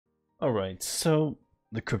All right, so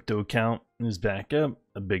the crypto account is back up.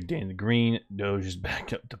 A big day in the green. Doge is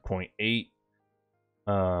back up to 0.8.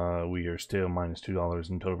 We are still minus $2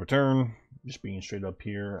 in total return. Just being straight up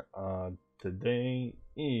here. Today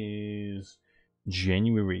is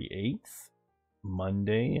January 8th,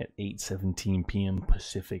 Monday at 8:17 p.m.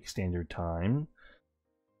 Pacific Standard Time.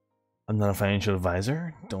 I'm not a financial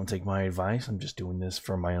advisor. Don't take my advice. I'm just doing this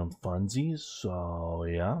for my own funsies. So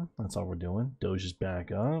yeah, that's all we're doing. Doge is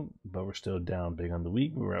back up, but we're still down big on the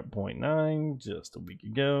week. We were at 0.9 just a week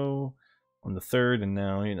ago on the 3rd, and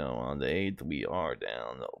now, on the 8th, we are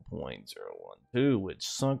down 0.012, which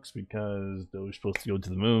sucks because Doge is supposed to go to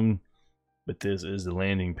the moon, but this is the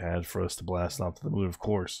landing pad for us to blast off to the moon, of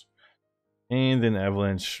course. And then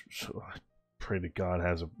Avalanche, I pray to God,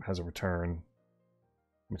 has a return.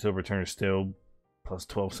 Until return is still plus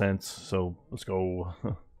 12 cents, so let's go.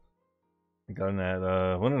 I got in at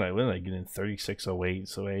when did I get in? 36.08.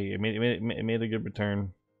 So hey, it made a good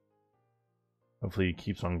return. Hopefully it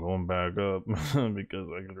keeps on going back up because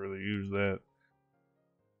I could really use that.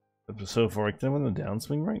 But so far, I'm on the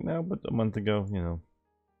downswing right now, but a month ago, we're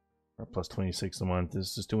plus 26 a month. This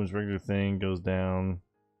is just doing its regular thing, goes down.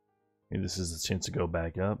 Maybe this is a chance to go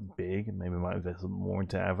back up big, and maybe I might invest a little more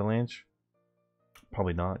into Avalanche.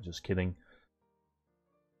 Probably not, just kidding.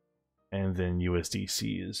 And then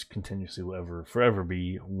USDC is continuously will forever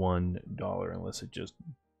be $1 unless it just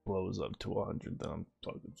blows up to 100. Then I'm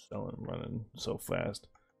fucking selling, running so fast.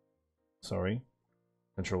 Sorry.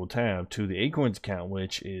 Control tab to the Acorns account,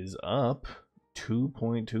 which is up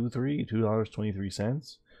 2.23,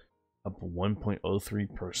 $2.23, up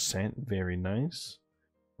 1.03%. Very nice.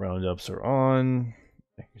 Roundups are on.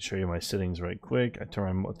 I can show you my settings right quick. I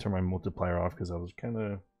turn my multiplier off because I was kind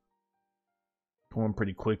of going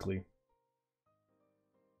pretty quickly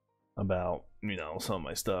about some of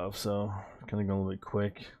my stuff, so kind of go a little bit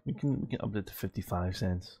quick. We can up it to 55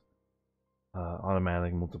 cents.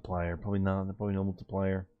 Automatic multiplier, probably no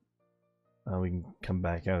multiplier. We can come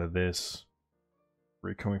back out of this.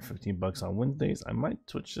 Recurring $15 on Wednesdays. I might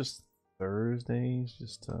switch just Thursdays,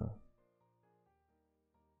 just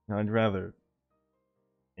I'd rather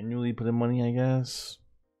annually put in money, I guess.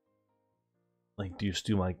 Like, just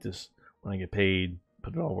do like this when I get paid,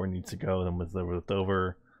 put it all where it needs to go, then with left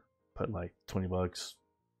over, put like $20,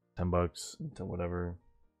 $10 into whatever,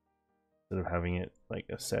 instead of having it like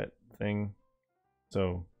a set thing.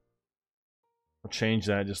 So I'll change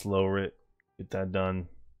that, just lower it, get that done.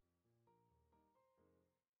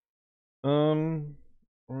 Or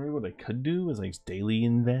maybe what I could do is like daily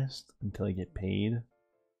invest until I get paid.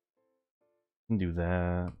 Do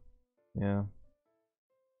that, yeah.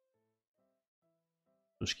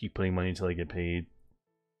 Just keep putting money until I get paid,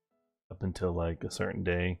 up until like a certain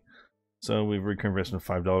day. So we've recurring investment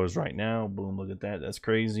 $5 right now. Boom! Look at that. That's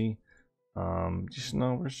crazy. We're just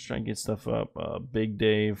trying to get stuff up. Big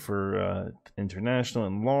day for international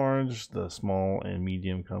and large. The small and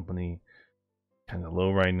medium company kind of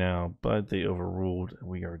low right now, but they overruled.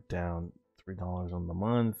 We are down $3 on the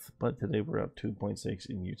month, but today we're up 2.6,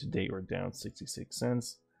 and year to date we're down 66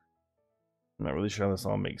 cents. I'm not really sure how this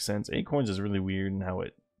all makes sense. Acorns is really weird in how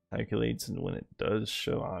it calculates, and when it does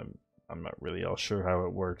show, I'm not really all sure how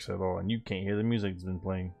it works at all, and you can't hear the music that's been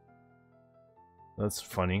playing. That's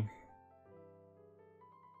funny.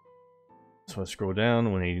 So I scroll down,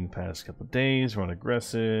 180 in the past couple of days, run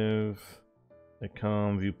aggressive, they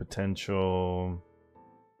come, view potential.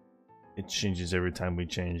 It changes every time we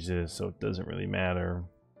change this, so it doesn't really matter.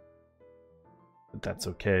 But that's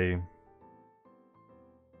okay,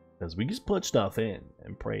 because we just put stuff in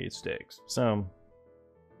and pray it sticks. So,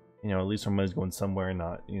 at least our money's going somewhere,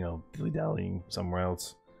 not, dilly-dallying somewhere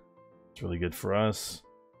else. It's really good for us.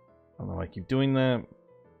 I don't know why I keep doing that.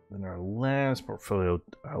 Then our last portfolio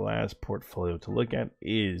to look at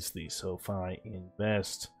is the SoFi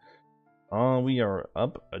Invest. We are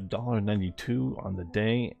up $1.92 on the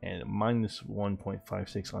day and minus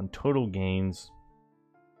 1.56 on total gains.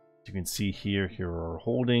 As you can see here are our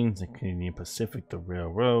holdings: the Canadian Pacific, the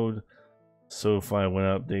railroad. SoFi went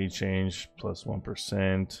up, day change, plus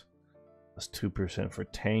 1%, plus 2% for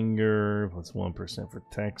Tanger, plus 1% for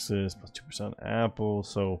Texas, plus 2% on Apple.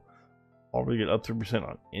 So all we get up 3%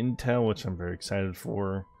 on Intel, which I'm very excited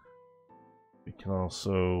for. We can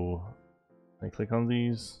also, can I click on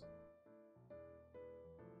these?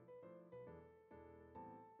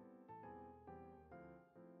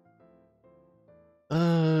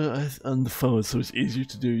 On the phone, so it's easier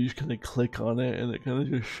to do. You just kind of click on it and it kind of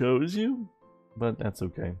just shows you, but that's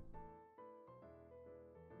okay.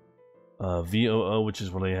 VOO, which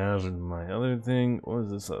is what I have in my other thing. What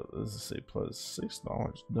is this? Does this say plus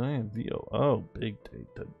 $6? Damn, VOO, big day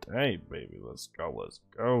today, baby. Let's go, let's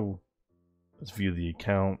go. Let's view the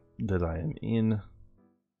account that I am in.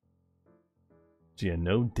 So yeah,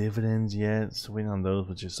 no dividends yet, so waiting on those,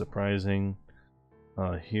 which is surprising.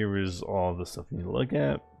 Here is all the stuff you need to look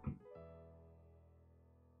at.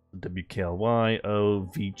 WKLY, O,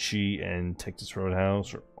 Vici, and Texas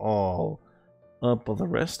Roadhouse are all up, while the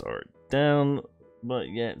rest are down. But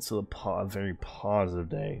yeah, it's a very positive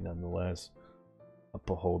day nonetheless. Up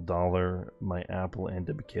a whole $1. My Apple and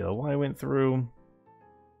WKLY went through.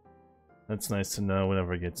 That's nice to know.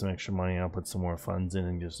 Whenever I get some extra money, I'll put some more funds in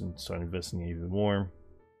and just start investing even more.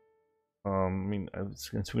 I mean,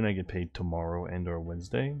 it's when I get paid tomorrow and or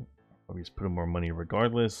Wednesday, I'll just put in more money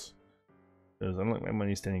regardless. Because I don't like my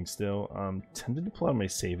money standing still. Tempted to pull out my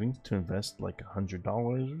savings to invest like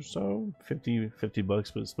 $100 or so, 50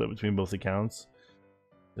 bucks, but split between both accounts,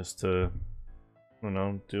 just to, I don't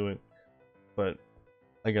know, do it. But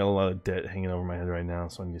I got a lot of debt hanging over my head right now,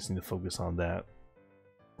 so I just need to focus on that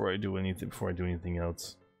before I do anything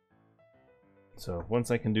else. So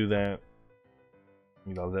once I can do that,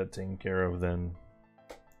 get all that taken care of, then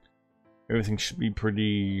everything should be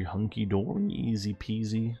pretty hunky-dory, easy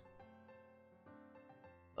peasy.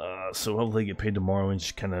 So hopefully I get paid tomorrow and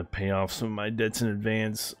just kind of pay off some of my debts in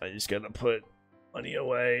advance. I just gotta put money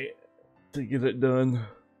away to get it done.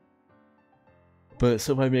 But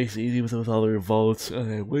somebody makes it easy with all their vaults,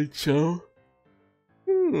 and I would show.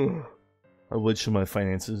 I would show my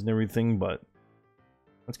finances and everything, but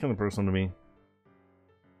that's kind of personal to me.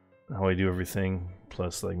 How I do everything,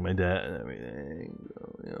 plus like my debt and everything.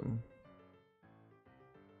 So, yeah.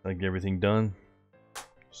 I get everything done.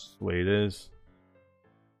 Just the way it is.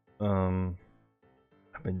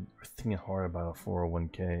 I've been thinking hard about a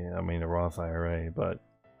 401k. I mean a Roth IRA, but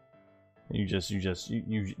you just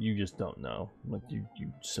don't know. Like you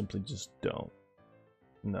simply just don't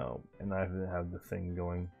know. And I haven't had the thing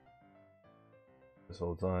going this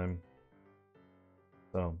whole time,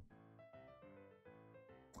 so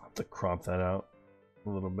I'll have to crop that out a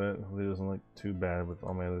little bit. Hopefully it doesn't look too bad with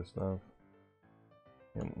all my other stuff.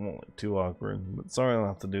 It won't look too awkward, but sorry I'll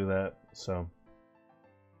have to do that. So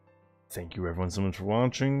thank you everyone so much for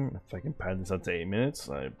watching. If I can pad this out to 8 minutes,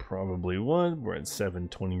 I probably would. We're at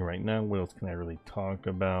 7:20 right now. What else can I really talk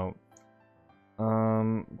about?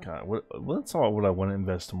 God, that's all what I want to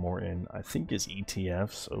invest more in. I think is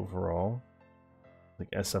ETFs overall,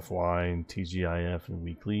 like SFY and TGIF and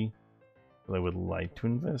weekly. That I would like to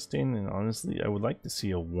invest in, and honestly, I would like to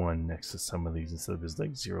see a 1 next to some of these instead of just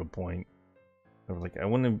like 0 point. Like I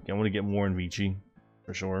want to get more in Vici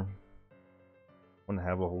for sure. I want to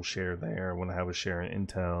have a whole share there. I want to have a share in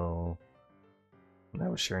Intel. I want to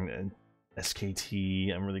have a share in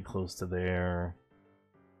SKT. I'm really close to there.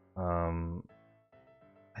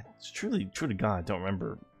 It's truly, true to God, I don't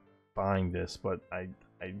remember buying this, but I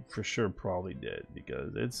for sure probably did,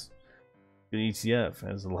 because it's an ETF. It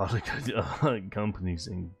has a lot of good companies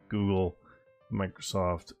in Google,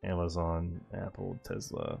 Microsoft, Amazon, Apple,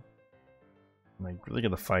 Tesla. I'm like really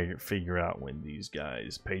gonna figure out when these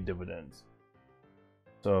guys pay dividends.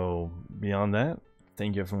 So beyond that,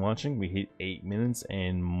 thank you for watching. We hit 8 minutes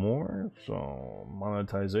and more, so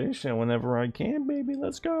monetization whenever I can, baby.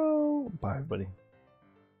 Let's go. Bye everybody.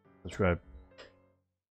 Subscribe.